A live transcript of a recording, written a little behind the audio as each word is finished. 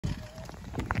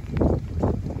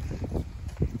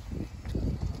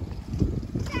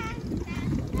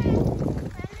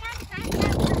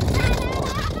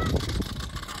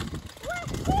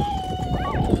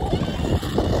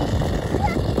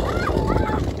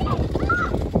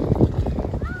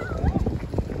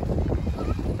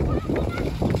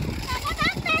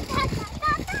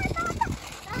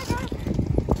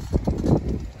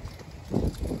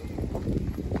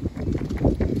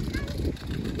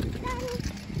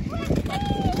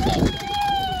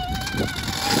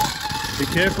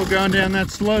careful going down that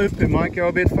slope, it might go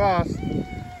a bit fast.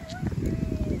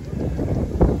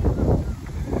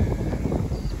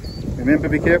 Remember,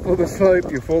 be careful of the slope,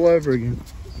 you'll fall over again.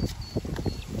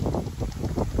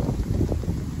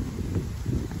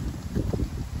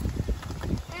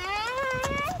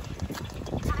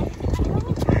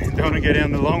 You don't want to go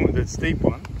down the steep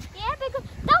one. Yeah, because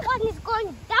that one is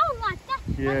going down like that.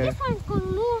 Yeah. And this one's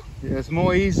going more. Yeah, it's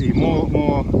more easy,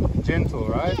 more gentle,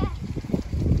 right? Yeah.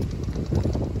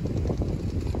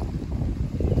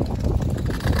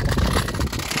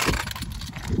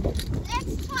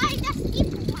 Let's try the steep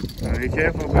one. Be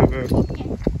careful, Boo-Boo.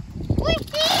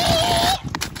 Okay.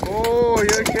 Oh,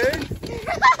 you okay?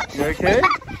 You okay?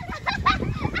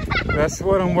 That's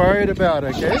what I'm worried about,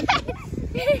 okay?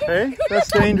 Hey, that's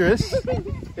dangerous.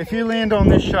 If you land on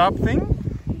this sharp thing,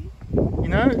 you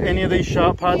know, any of these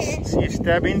sharp parts you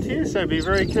stab into, so be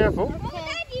very careful.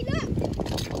 Daddy, look.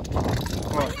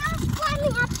 What? I'm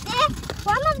climbing up there.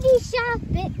 One of these sharp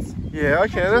bits. Yeah,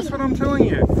 okay, that's what I'm telling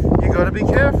you. You got to be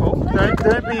careful.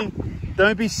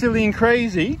 Don't be silly and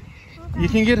crazy. You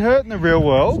can get hurt in the real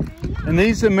world, and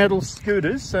these are metal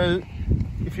scooters, so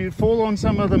if you fall on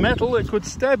some of the metal, it could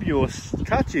stab you or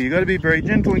cut you. You got to be very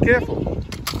gentle and careful.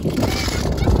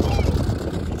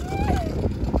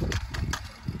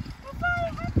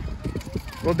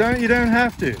 Well, you don't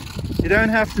have to. You don't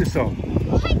have to, Sol.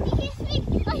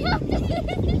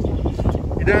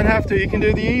 You don't have to. You can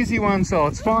do the easy one, Sol.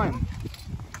 It's fine.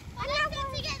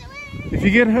 If you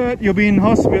get hurt, you'll be in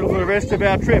hospital for the rest of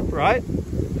our trip, right?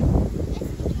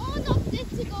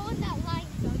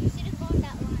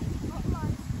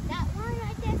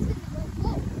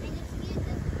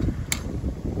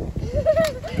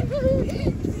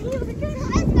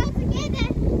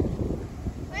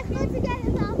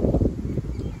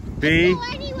 Be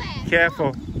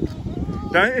careful.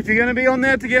 If you're going to be on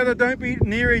there together, don't be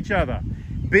near each other.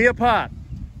 Be apart.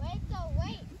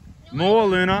 Wait. More,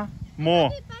 Luna.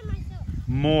 More.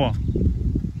 More.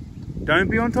 Don't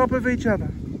be on top of each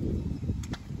other.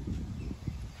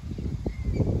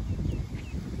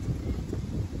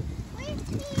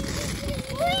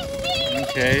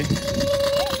 Okay.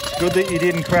 Good that you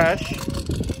didn't crash.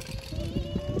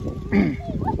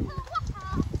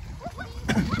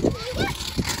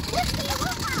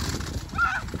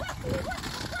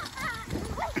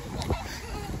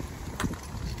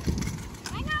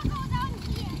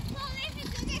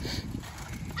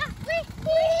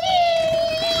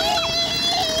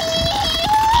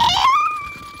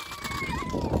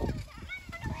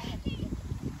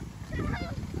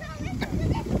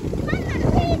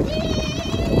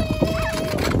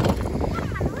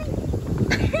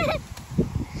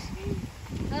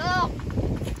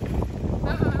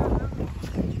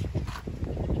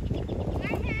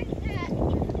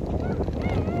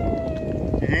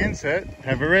 Handset,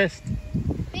 have a rest.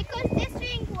 Because this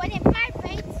thing, when it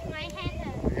vibrates, my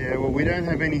hand. Yeah, well, we don't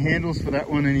have any handles for that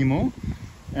one anymore,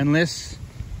 unless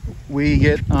we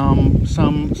get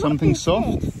something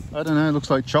soft. I don't know, it looks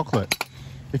like chocolate.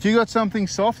 If you got something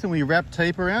soft and we wrap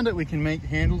tape around it, we can make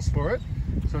handles for it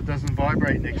so it doesn't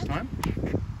vibrate next time.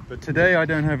 But today I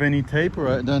don't have any tape, or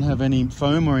I don't have any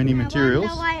foam or any materials.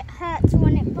 I wonder why it hurts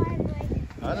when it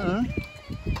vibrates. I don't know.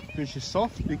 Because you're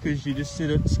soft, because you just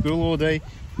sit at school all day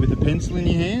with a pencil in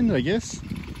your hand, I guess.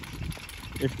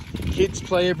 If kids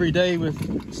play every day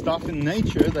with stuff in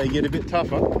nature, they get a bit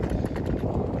tougher.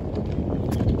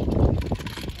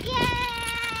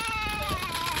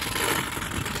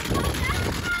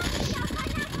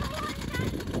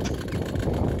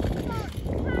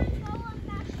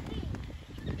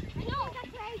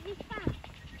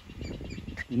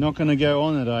 You're not going to go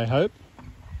on it, I hope.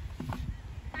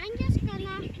 I'm just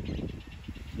gonna...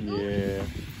 Yeah.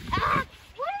 Ah,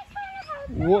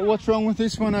 What's wrong with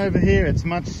this one over here? It's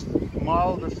much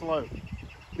milder slope.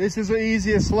 This is an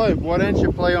easier slope. Why don't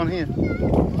you play on here?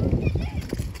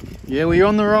 Yeah, well, you're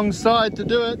on the wrong side to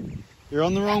do it. You're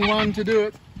on the wrong one to do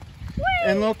it.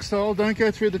 And look, Sol, don't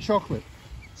go through the chocolate.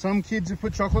 Some kids have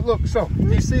put chocolate. Look, Sol, do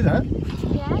you see that?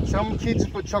 Yeah. Some kids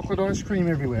have put chocolate ice cream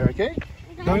everywhere, okay?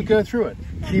 Don't go through it.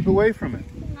 Keep away from it.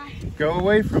 Go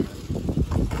away from it.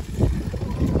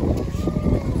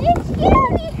 It's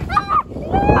scary.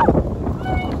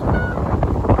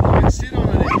 You can sit on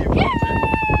it if you want to.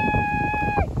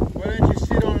 Why don't you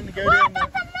sit on it and go down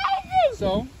That's amazing.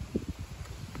 So,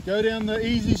 go down the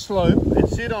easy slope and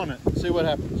sit on it and see what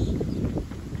happens.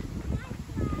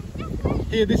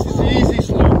 Here, this is the easy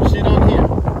slope. Sit on here.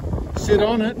 Sit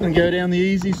on it and go down the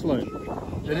easy slope.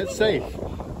 Then it's safe.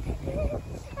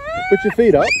 Put your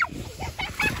feet up.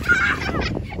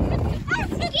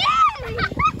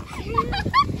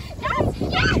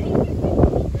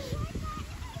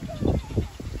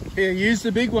 Here, use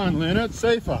the big one, Luna. It's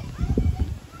safer.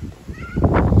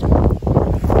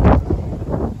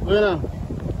 Luna,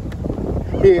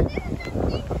 here.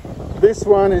 This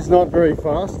one is not very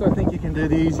fast. I think you can do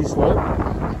the easy slope.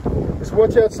 Just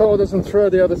watch out Sol doesn't throw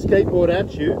the other skateboard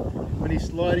at you when he's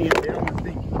sliding it down the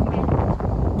thing.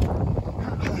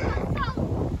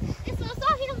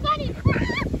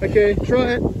 Okay,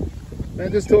 try it.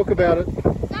 Don't just talk about it. No,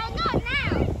 not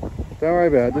now. Don't worry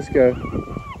about it. Just go.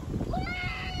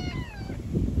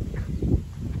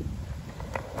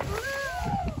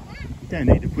 Don't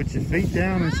need to put your feet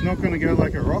down. It's not going to go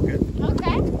like a rocket.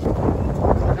 Okay.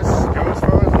 Just go as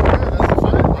far as we go. That's the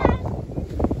fun part.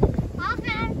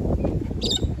 Okay.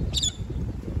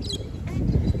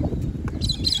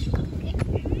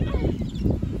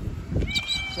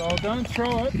 So don't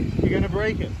throw it. You're going to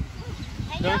break it.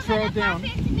 Don't throw it down.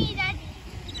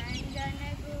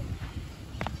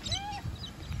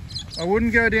 I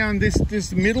wouldn't go down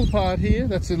this middle part here.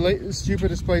 That's the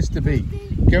stupidest place to be.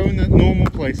 Go in the normal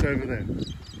place over there.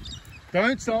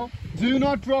 Don't, Sol. Do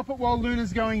not drop it while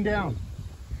Luna's going down.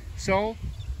 Sol,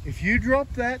 if you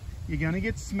drop that, you're going to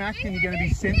get smacked and you're going to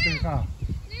be sent to the car.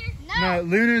 No,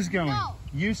 Luna's going. No.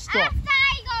 You stop. After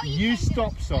I go, You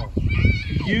stop, Sol.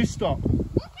 You stop.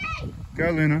 Okay.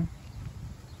 Go, Luna.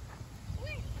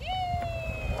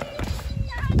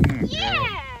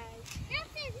 Yeah. This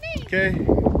is me. Okay.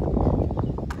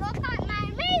 Look at my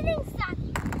amazing stuff.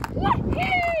 What is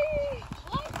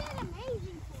that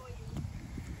amazing for you?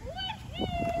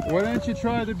 Why don't you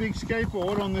try the big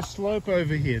skateboard on this slope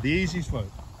over here, the easy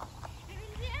slope?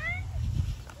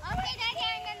 Okay, Daddy,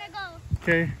 I'm gonna go.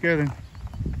 Okay, go then.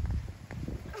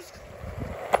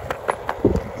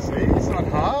 See, it's not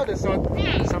hard. It's not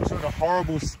some sort of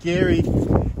horrible, scary,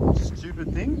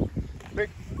 stupid thing. But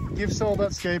give Sol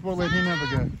that skateboard, let him have a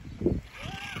go.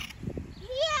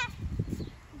 Yeah.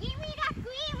 Give me that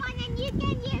green one and you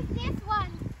can use this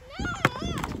one. No.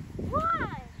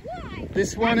 Why? Why?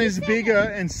 This one is bigger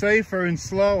and safer and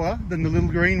slower than the little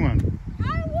green one.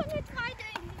 I want to try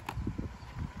doing it.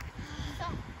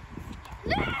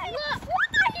 Look,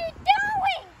 what are you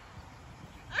doing?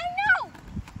 I know.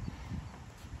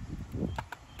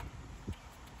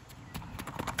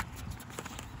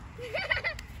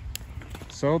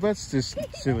 So that's just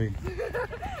silly.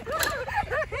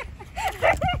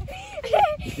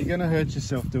 You're going to hurt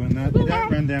yourself doing that. You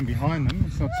don't run down behind them.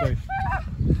 It's not safe.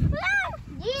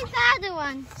 These are the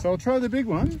ones. So I'll try the big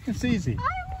one. It's easy. I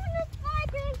want to try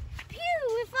this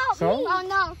pew without So? me. Oh,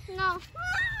 no, no.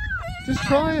 Just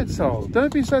try it, Sol.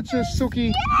 Don't be such a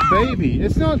sooky baby.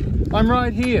 It's not, I'm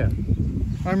right here.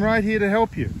 I'm right here to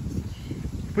help you.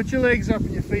 Put your legs up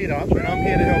and your feet up and I'm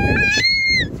here to help you.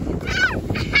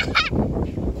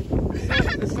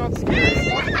 It's not scary.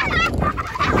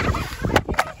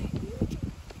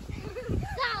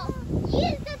 So,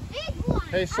 use the big one.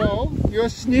 Hey Sol, you're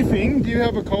sniffing. Do you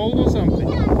have a cold or something?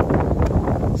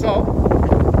 Sol,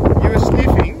 you were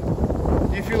sniffing.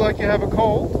 Do you feel like you have a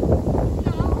cold?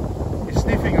 No. You're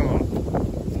sniffing a lot.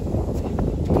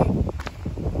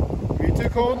 Were you too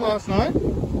cold last night?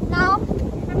 No.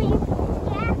 I mean,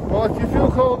 yeah. Well, if you feel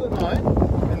cold at night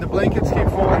and the blankets keep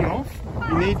falling off,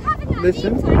 you need,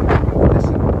 listen,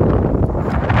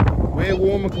 wear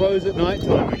warmer clothes at night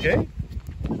time, okay?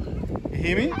 You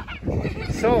hear me?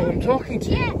 So, I'm talking to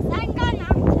you. Yes, I'm gonna.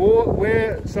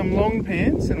 Wear some long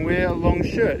pants and wear a long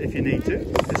shirt if you need to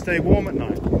stay warm at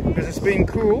night. Because it's been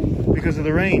cool because of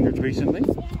the rain recently.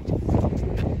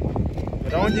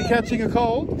 But I want you catching a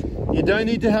cold. You don't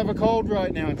need to have a cold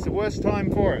right now. It's the worst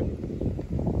time for it.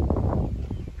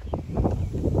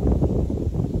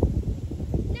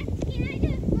 Can I do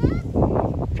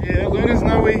it? Yeah, Luna's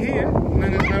nowhere here.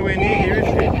 Luna's nowhere near here, is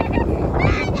she?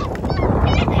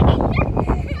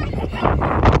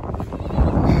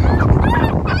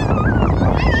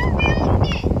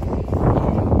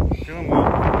 Doing well.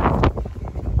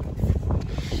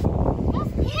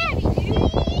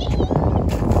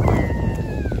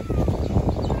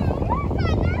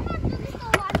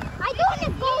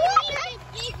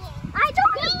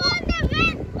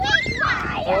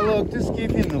 Oh look, just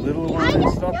give him the little one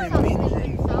and stop him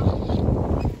whinging.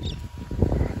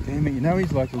 Damn it, you know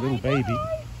he's like a little baby.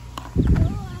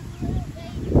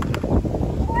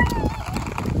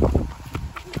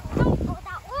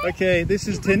 Okay, this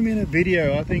is 10-minute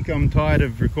video. I think I'm tired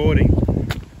of recording.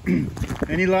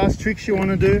 Any last tricks you want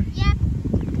to do? Yep.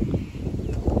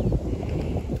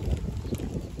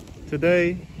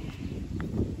 Today?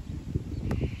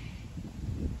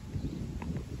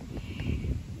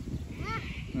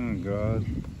 Oh God.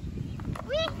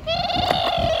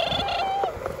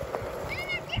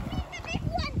 Give me the big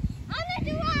one. I'm gonna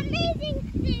do an amazing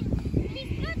thing.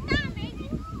 He's good now.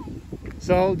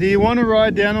 So, do you want to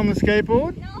ride down on the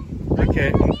skateboard? No.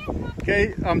 Okay.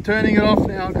 Okay, I'm turning it off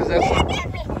now because that's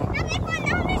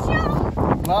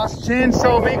last chance,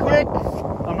 so be quick.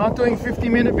 I'm not doing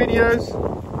 50-minute videos.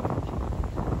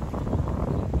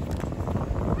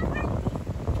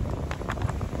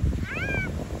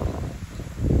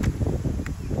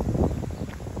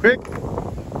 Quick.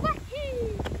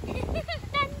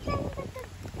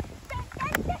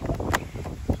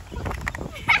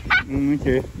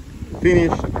 Okay,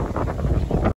 finished.